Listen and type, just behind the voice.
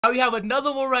Now we have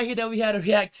another one right here that we had to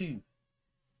react to.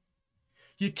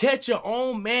 You catch your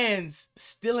own man's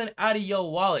stealing out of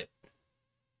your wallet.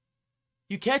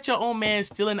 You catch your own man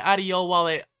stealing out of your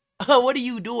wallet. What are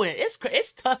you doing?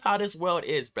 It's tough how this world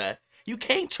is, bruh. You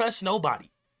can't trust nobody.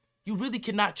 You really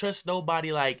cannot trust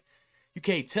nobody. Like, you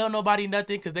can't tell nobody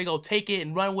nothing because they gonna take it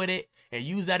and run with it and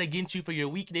use that against you for your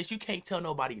weakness. You can't tell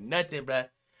nobody nothing, bruh.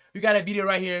 We got a video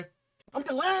right here. I'm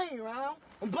delaying, bro.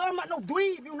 I'm not no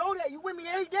dweeb. You know that. You with me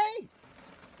every day.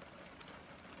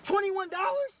 $21?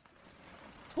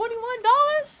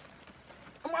 $21?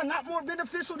 Am I not more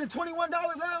beneficial than $21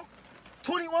 now?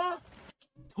 21?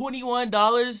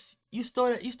 $21? You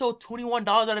stole $21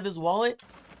 out of his wallet?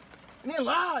 And then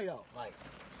lie though. Like,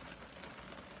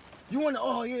 you want to?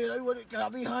 Oh yeah, can I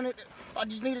be 100? I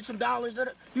just needed some dollars.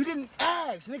 You didn't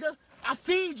ask, nigga. I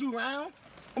feed you, round.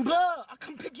 Blood. I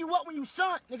come pick you up when you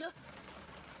sunt, nigga.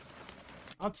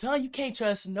 I'm telling you, can't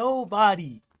trust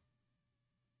nobody.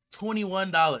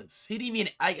 $21. He didn't even,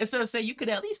 instead of saying you could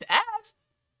at least ask.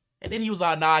 And then he was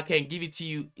like, nah, I can't give it to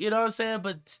you. You know what I'm saying?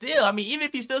 But still, I mean, even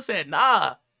if he still said,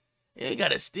 nah, you ain't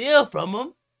gotta steal from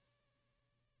him.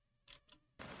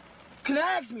 Can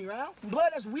ask me, round.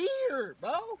 Blood, that's weird,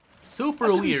 bro. Super I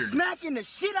should weird. Be smacking the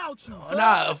shit out you. Oh,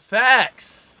 nah,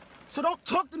 facts. So don't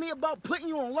talk to me about putting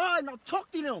you online. Now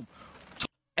talk to them.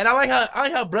 And I like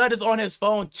how Brud is on his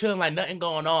phone chilling like nothing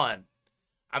going on.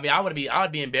 I mean, I would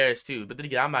be embarrassed too. But then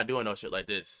again, I'm not doing no shit like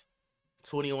this.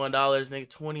 $21, nigga,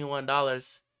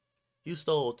 $21. You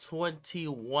stole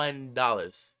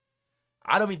 $21.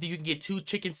 I don't even think you can get 2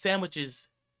 chicken sandwiches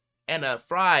and a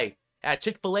fry at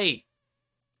Chick-fil-A.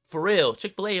 For real.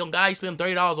 Chick-fil-A on guy, you spend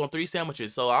 $30 on 3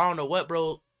 sandwiches. So I don't know what,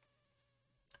 bro.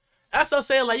 That's what I'm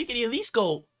saying. Like, you can at least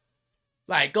go,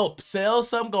 like, go sell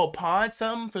some, go pawn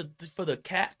some for the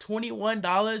cat.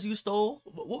 $21 you stole.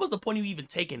 What was the point of you even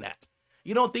taking that?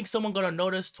 You don't think someone gonna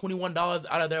notice $21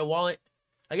 out of their wallet?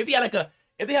 Like, if they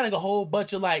had like a whole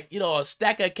bunch of, like, you know, a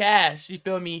stack of cash, you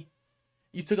feel me?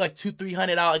 You took like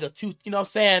 $200-300, like you know what I'm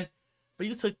saying? But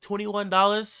you took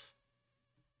 $21.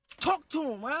 Talk to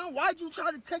him, round. Why'd you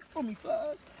try to take from me,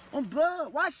 Fuzz? On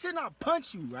blood. Why shouldn't I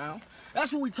punch you, round?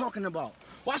 That's what we talking about.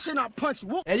 Why shouldn't I punch you?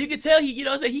 Whoop. And you can tell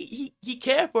he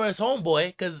cared for his homeboy,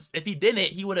 because if he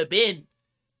didn't, he would have been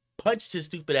punched his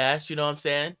stupid ass, you know what I'm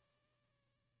saying?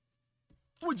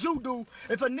 What would you do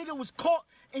if a nigga was caught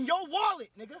in your wallet,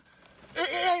 nigga? It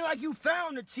ain't like you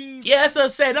found the cheese. Yeah, that's what I'm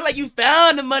saying. Not like you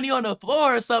found the money on the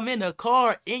floor or something in the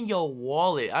car, in your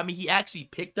wallet. I mean, he actually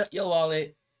picked up your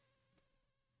wallet,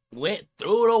 went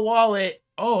through the wallet.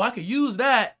 Oh, I could use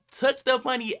that. Took the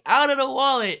money out of the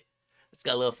wallet. It's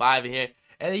got a little 5 in here.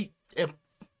 And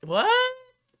what?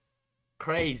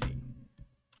 Crazy.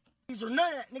 Or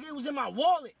none of that, nigga. It was in my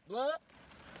wallet, blood.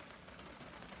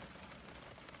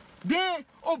 Then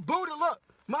on Buddha, look,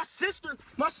 my sister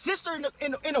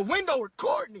in the window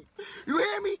recording it. You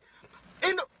hear me?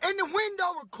 In the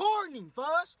window recording,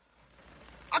 Fuzz.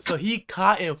 So he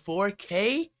caught in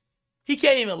 4K? He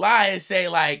can't even lie and say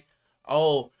like,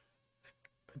 oh,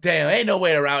 damn, ain't no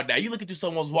way around that. You look into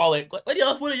someone's wallet. What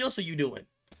else are you doing?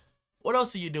 What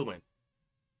else are you doing?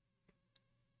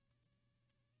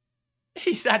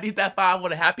 He said, I need that 5. I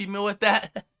want a Happy Meal with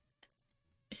that.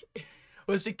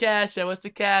 What's the cash app? What's the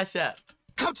cash app?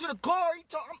 Come to the car.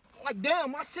 I'm like,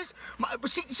 damn, my sister, but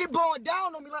she blowing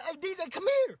down on me. Like, hey, DJ, come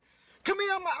here. Come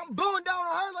here. I'm blowing down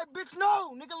on her. Like, bitch,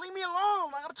 no, nigga, leave me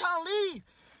alone. Like, I'm trying to leave.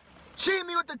 She hit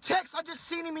me with the text. I just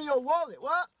seen him in your wallet.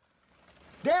 What?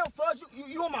 Damn, Fuzz,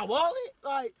 you on my wallet?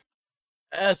 Like,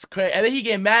 that's crazy. And then he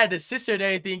get mad at his sister and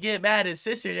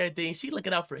everything. She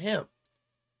looking out for him.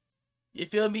 You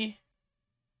feel me?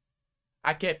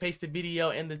 I can't paste the video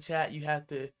in the chat. You have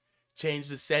to change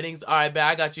the settings. All right, man,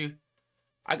 I got you.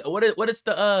 What is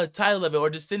the title of it? Or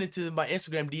just send it to my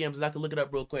Instagram DMs and I can look it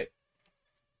up real quick.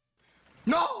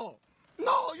 No,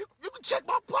 you can check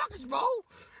my pockets, bro.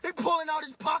 They pulling out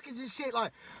his pockets and shit.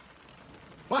 Like,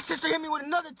 my sister hit me with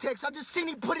another text. I just seen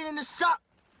him put it in the sock.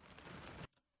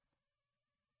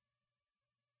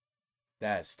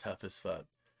 That's tough as fuck.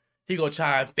 He gonna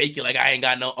try and fake it like I ain't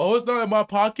got no. Oh, it's not in my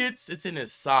pockets. It's in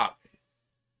his sock.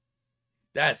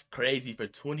 That's crazy for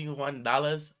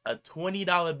 $21. A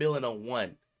 $20 bill and a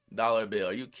 $1 bill.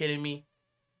 Are you kidding me?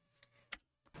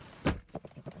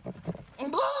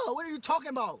 Blood, what are you talking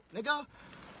about, nigga?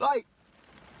 Like,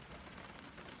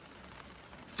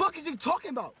 fuck is he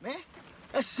talking about, man?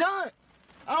 That's son.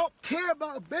 I don't care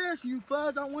about embarrassing you,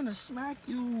 Fuzz. I want to smack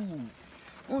you.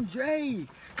 On Jay.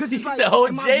 Cause He it's like, said, "Oh,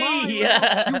 in my Jay, mind,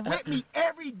 yeah." you with me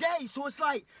every day. So it's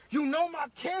like, you know my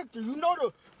character. You know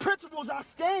the principles I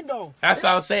stand on. That's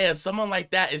what I'm saying. Someone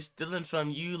like that is stealing from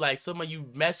you, like someone you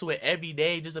mess with every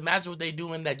day. Just imagine what they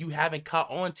doing that you haven't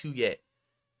caught on to yet.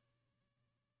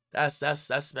 That's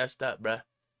messed up, bruh.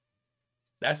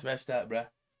 That's messed up, bruh.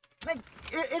 Like,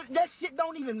 that shit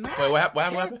don't even matter. Wait, what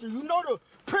happened? You know the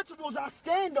principles I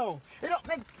stand on.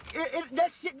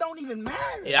 That shit don't even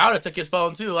matter. Yeah, I would have took his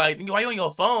phone too. Like, why you on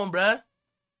your phone, bruh?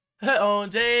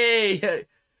 On Jay.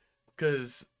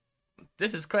 Cause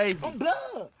this is crazy. I'm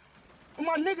blood.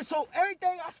 My nigga, so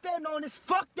everything I stand on is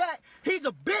fuck that. He's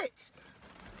a bitch.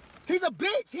 He's a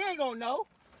bitch. He ain't gonna know.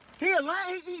 He a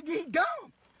lion. He dumb.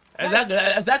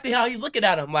 Exactly how he's looking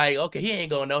at him. Like, okay, he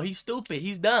ain't gonna know. He's stupid.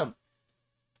 He's dumb.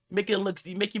 Make him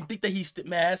think that he's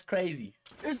man. That's crazy.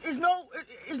 It's no.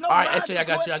 All right, SJ, I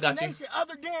got you.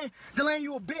 Other than delaying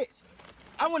you a bitch,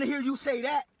 I want to hear you say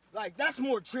that. Like, that's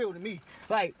more trill to me.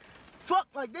 Like, fuck.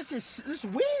 Like, this is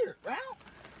weird, bro.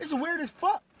 This is weird as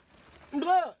fuck.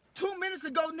 Blood. 2 minutes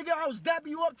ago, nigga, I was dapping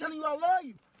you up, telling you I love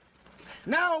you.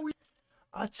 Now we.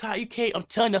 You can't. I'm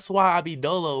telling you, that's why I be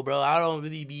dolo, bro. I don't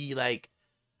really be like.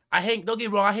 Don't get me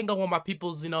wrong. I hang out with my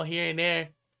peoples, here and there.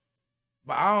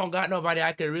 But I don't got nobody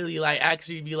I could really, like,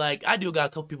 actually be like, I do got a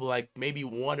couple people, like, maybe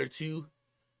one or two.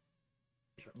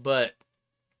 But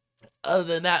other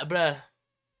than that, bruh.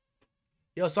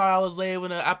 Yo, sorry I was late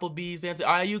when the Applebee's.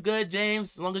 Are you good,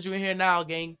 James? As long as you're in here now,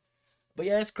 gang. But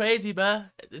yeah, it's crazy, bruh.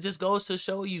 It just goes to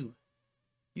show you.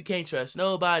 You can't trust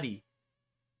nobody.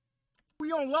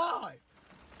 We on live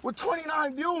with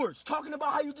 29 viewers talking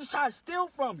about how you just try to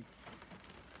steal from me.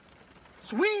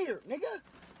 It's weird, nigga.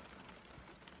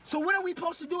 So what are we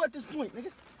supposed to do at this point, nigga?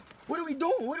 What are we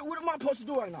doing? What am I supposed to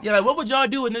do right now? Yeah, like, what would y'all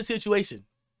do in this situation?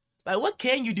 Like, what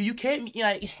can you do? You can't,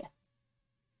 like...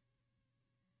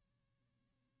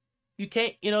 You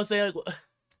can't, say, like...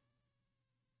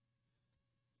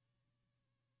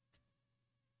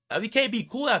 we can't be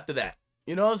cool after that.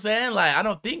 You know what I'm saying? Like, I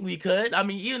don't think we could. I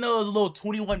mean, even though it was a little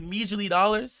 $21 measly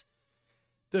dollars,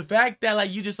 the fact that,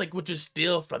 like, you just, like, would just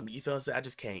steal from me, you feel what I'm saying? I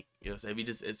just can't. You know what I'm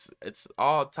saying? It's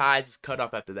all ties is cut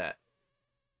off after that.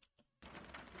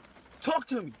 Talk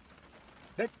to me.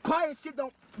 That quiet shit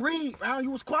don't read, man.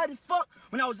 You was quiet as fuck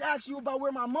when I was asking you about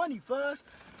where my money, fuzz.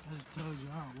 I just told you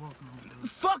I don't walk home.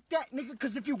 Fuck that, nigga,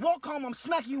 because if you walk home, I'm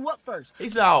smacking you up first. He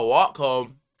said, I'll walk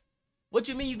home. What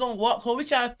you mean you gonna walk home? We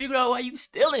trying to figure out why you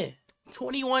stealing.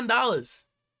 $21.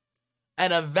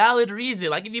 And a valid reason.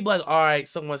 Like, if you be like, all right,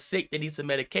 someone's sick, they need some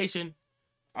medication.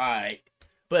 All right.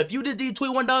 But if you just need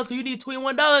 $21 because you need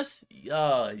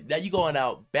 $21, now you going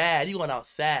out bad. You going out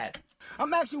sad.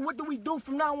 I'm asking, what do we do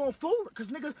from now on forward? Because,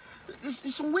 nigga,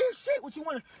 it's some weird shit. What you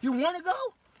want to go?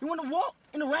 You want to walk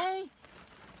in the rain?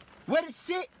 Wet as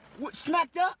shit?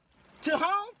 Smacked up? To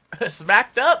home?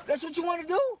 Smacked up? That's what you want to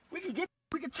do? We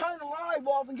can turn the live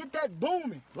off and get that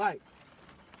booming. Like,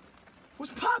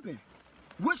 what's popping?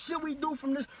 What should we do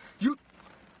from this? You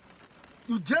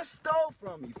just stole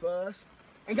from me, fuzz,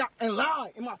 and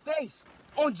lied in my face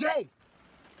on Jay.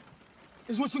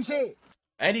 Is what you said.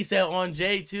 And he said on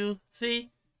Jay too.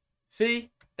 See,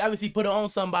 that means he put it on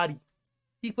somebody.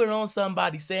 He put it on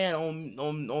somebody saying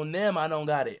on them. I don't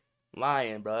got it.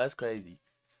 Lying, bro. That's crazy.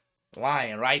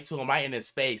 Lying right to him, right in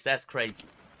his face. That's crazy.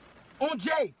 On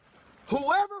Jay,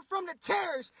 whoever from the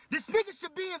terrorists, this nigga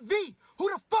should be in V. Who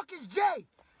the fuck is Jay?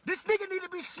 This nigga need to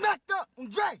be smacked up on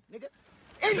Jay, nigga.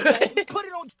 Anyway, put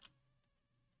it on.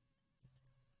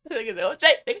 Nigga said, "Oh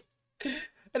Jay, nigga."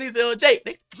 And he said, "Oh Jay,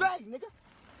 nigga." Jay, nigga.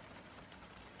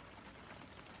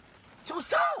 So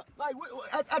what's up? Like,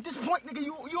 at this point, nigga,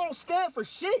 you don't stand for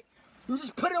shit. You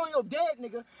just put it on your dead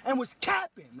nigga and was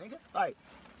capping, nigga. Like,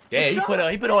 damn, he put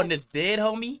it on this dead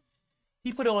homie.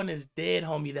 He put it on his dead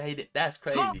homie that he did. That's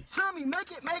crazy. Talk to me,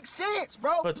 make it make sense,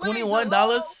 bro. For Please,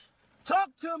 $21. Talk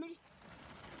to me.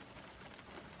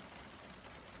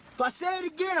 If I say it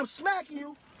again, I'm smacking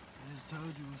you. I just told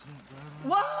you what's up,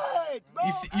 bro. What, bro?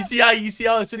 You see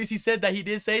how as soon as he said that, he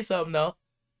did say something though.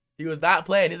 He was not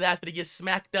playing. His ass to get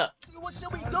smacked up. What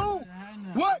should we do?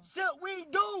 What should we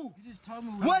do? You just told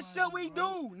me what should we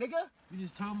do, nigga? You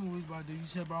just told me what we was about to do. You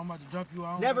said, bro, I'm about to drop you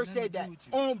out. Never said that.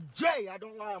 On Jay, I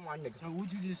don't lie on my nigga. So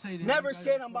what you just say? Never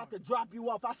said I'm about to drop you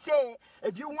off. I said,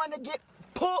 if you want to get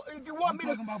pulled, if you want me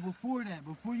to. I'm talking about before that.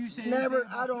 Before you said. Never.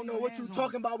 I don't know what you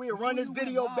talking about. We'll run this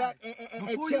video back and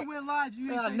before check. You went live,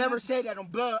 you I never said that on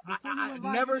blood. I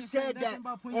never said that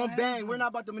on bang. We're not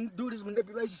about to do this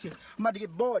manipulation shit. I'm about to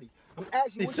get body. I'm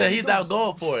asking. He said he's not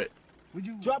going for it. Would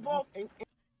you drop off?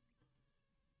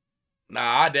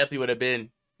 Nah, I definitely would have been.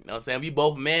 You know what I'm saying? We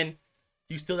both men.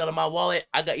 You steal out of my wallet.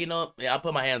 I got, yeah, I'll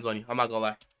put my hands on you. I'm not gonna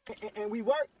lie. And we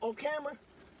work on camera.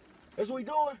 That's what we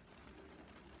doing.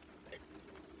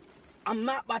 I'm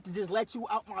not about to just let you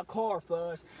out my car,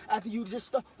 Fuzz. After you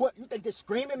just what? You think this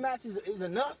screaming match is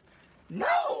enough?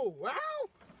 No, wow.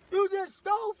 You just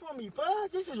stole from me,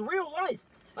 Fuzz. This is real life.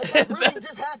 Like that really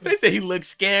just happened. They say he looks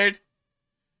scared.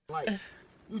 Like,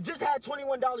 you just had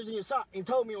 $21 in your sock and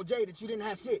told me on Jay that you didn't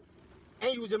have shit.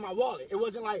 And you was in my wallet. It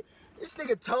wasn't like, this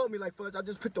nigga told me, like, Fuzz, I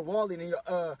just put the wallet in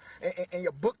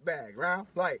your book bag, right?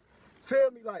 Like,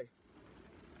 feel me? Like,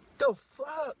 the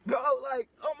fuck, bro? Like,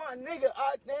 oh my nigga,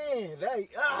 damn,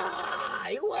 like,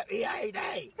 you want me every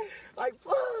day. Like,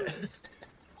 Fuzz,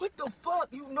 what the fuck?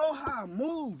 You know how I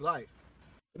move, like.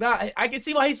 Nah, I can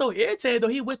see why he's so irritated, though.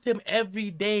 He with him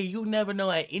every day. You never know,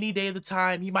 at any day of the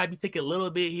time, he might be taking a little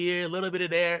bit here, a little bit of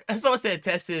there. Someone said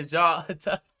test his jaw.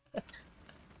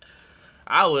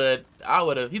 I would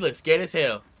have. He looked scared as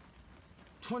hell.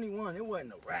 21, it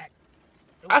wasn't a rack.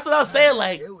 That's what I was saying,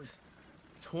 like, it was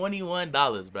 $21,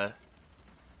 bruh.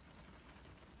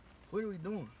 What are we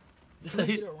doing? Can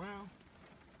we get around?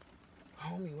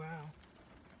 Homie, round.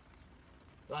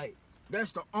 Like,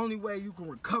 that's the only way you can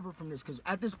recover from this, because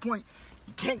at this point,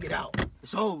 you can't get out.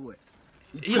 It's over with.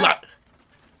 He locked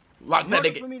that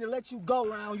nigga. For me to let you go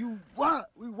around, you what?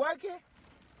 We working?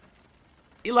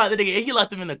 He locked that nigga. He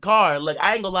left him in the car. Look,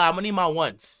 I ain't gonna lie. I'm gonna need my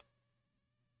ones.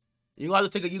 You gonna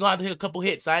have to take a couple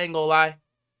hits. I ain't gonna lie.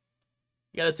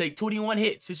 You gotta take 21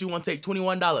 hits since you want to take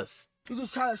 $21. You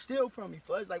just try to steal from me,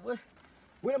 Fuzz. Like, what?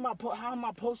 How am I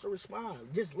supposed to respond?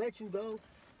 Just let you go?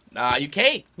 Nah, you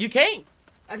can't. You can't.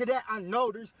 After that, I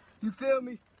know this. You feel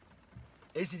me?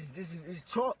 This is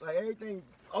chalk. Like, everything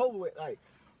over with. Like,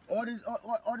 all this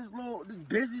little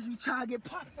business you try to get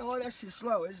popping, all that shit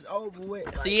slow. It's over with.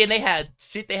 Like, see, and they had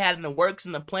in the works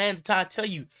and the plans. To try to tell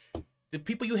you, the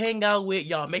people you hang out with,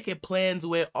 y'all making plans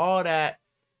with, all that,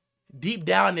 deep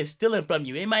down is stealing from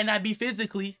you. It might not be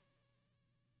physically.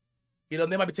 They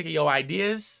might be taking your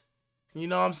ideas. You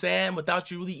know what I'm saying? Without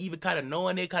you really even kind of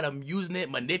knowing it, kind of using it,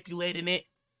 manipulating it.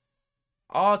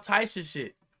 All types of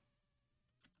shit.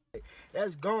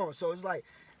 That's gone. So it's like,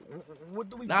 what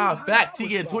do we do? Back to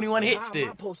getting 21 hits How then. am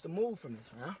I supposed to move from this,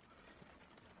 man?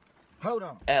 Hold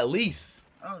on. At least.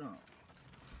 Hold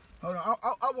on.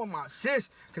 I want my sis,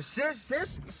 cause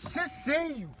sis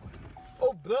seen you.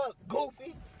 Oh, blood,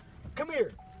 Goofy. Come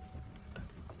here.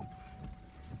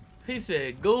 He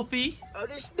said, Goofy. Oh,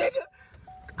 this nigga.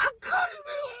 I cut him.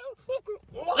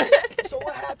 So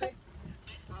what happened?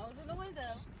 I was in the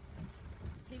window.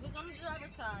 He was on the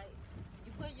driver's side.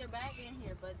 You put your bag in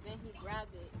here, but then he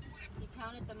grabbed it. He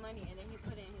counted the money, and then he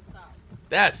put it in his sock.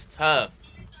 That's tough.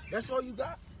 That's all you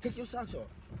got? Take your socks off.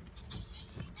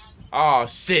 Oh,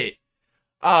 shit.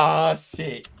 Oh,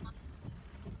 shit.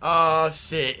 Oh,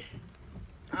 shit.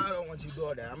 I don't want you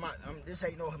doing that. This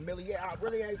ain't no humiliation. I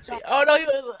really ain't trying. Oh, no,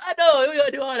 I know. You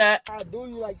gotta do all that. I do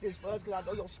you like this, Fuzz, because I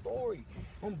know your story.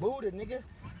 I'm Buddha, nigga.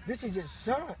 This is your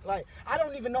son. Like, I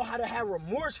don't even know how to have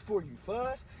remorse for you,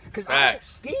 Fuzz. Because I don't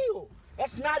steal.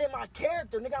 That's not in my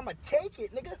character, nigga. I'ma take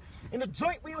it, nigga. In the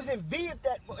joint, we was in V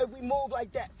if we move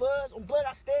like that, Fuzz. On blood,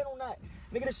 I stand on that.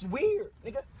 Nigga, this is weird,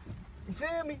 nigga. You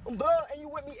feel me? On blood, and you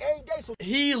with me every day. So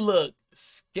he looked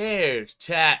scared,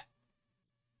 chat.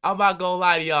 I'm not gonna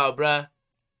lie to y'all, bruh.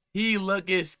 He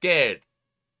looking scared.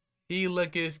 He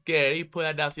looking scared. He put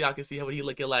that down so y'all can see what he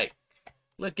looking like.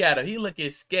 Look at him. He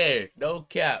looking scared. No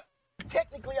cap.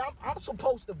 Technically, I'm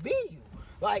supposed to be you.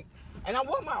 Like, and I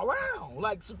want my round.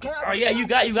 Like, so can I? Oh yeah, you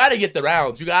gotta get the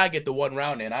rounds. You gotta get the one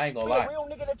round in. I ain't gonna lie. The real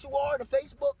nigga that you are, the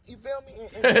Facebook. You feel me?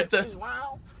 And this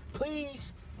round,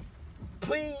 please,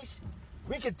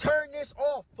 we can turn this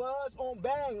off, Fuzz, on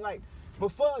bang. Like,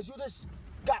 but Fuzz, you just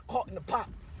got caught in the pop.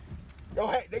 Yo,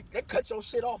 hey, they cut your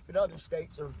shit off in other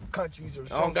states or countries or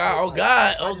something. Oh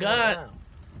God.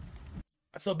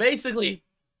 So basically,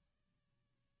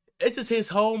 this is his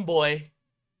homeboy,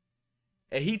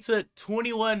 and he took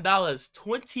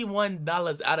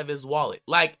 $21 out of his wallet.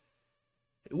 Like,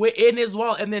 in his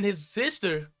wallet, and then his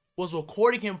sister was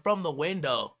recording him from the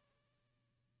window.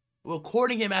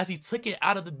 Recording him as he took it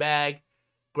out of the bag,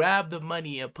 grabbed the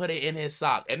money, and put it in his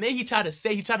sock. And then he tried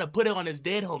to put it on his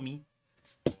dead homie.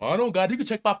 I don't got it. You can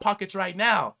check my pockets right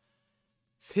now.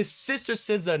 His sister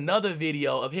sends another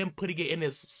video of him putting it in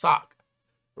his sock.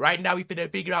 Right now, we finna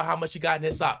figure out how much he got in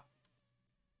his sock.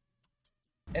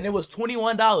 And it was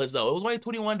 $21, though. It was only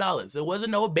 $21. It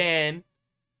wasn't no band.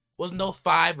 Wasn't no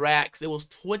 5 racks. It was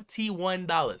 $21.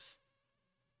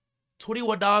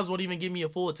 $21 won't even give me a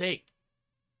full take.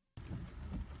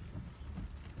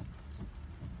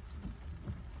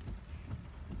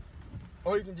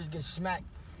 Or you can just get smacked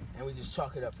and we just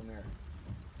chalk it up from there.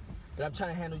 But I'm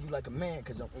trying to handle you like a man,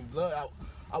 because on blood,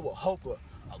 I would hope a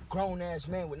grown-ass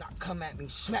man would not come at me,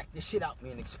 smack the shit out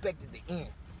me, and expect it to end.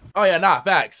 Oh, yeah, nah,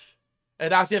 facts.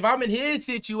 And I said, if I'm in his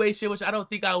situation, which I don't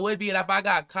think I would be, and if I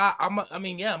got caught, I'm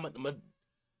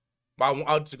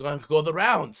just going to go the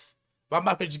rounds. But I'm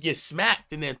about to just get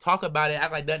smacked and then talk about it,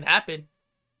 act like nothing happened.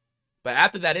 But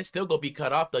after that, it's still going to be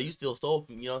cut off, though. You still stole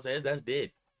from, you know what I'm saying? That's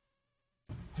dead.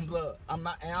 Blood, I'm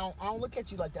not, and I don't look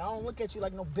at you like that. I don't look at you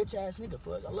like no bitch-ass nigga,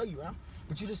 Fuzz. I love you, man.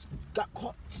 But you just got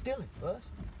caught stealing, Fuzz.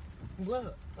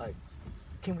 Blood, like,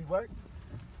 can we work?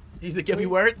 He said, can we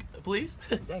work, please?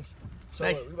 Thank you. So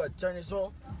we about to turn this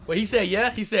off? Well, he said,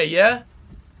 yeah. He said, yeah.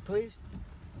 Please?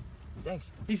 Thank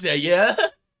you. He said, yeah.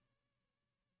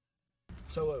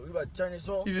 So we about to turn this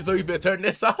off? He said, so you better turn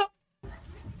this off?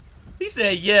 He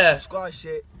said, yeah. Squad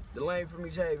shit. The lane for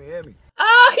me's heavy, hear me?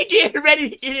 Ah, he getting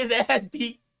ready to get his ass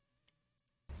beat.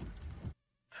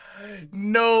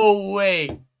 No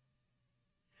way.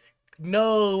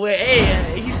 No way.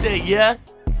 Hey, he said, yeah.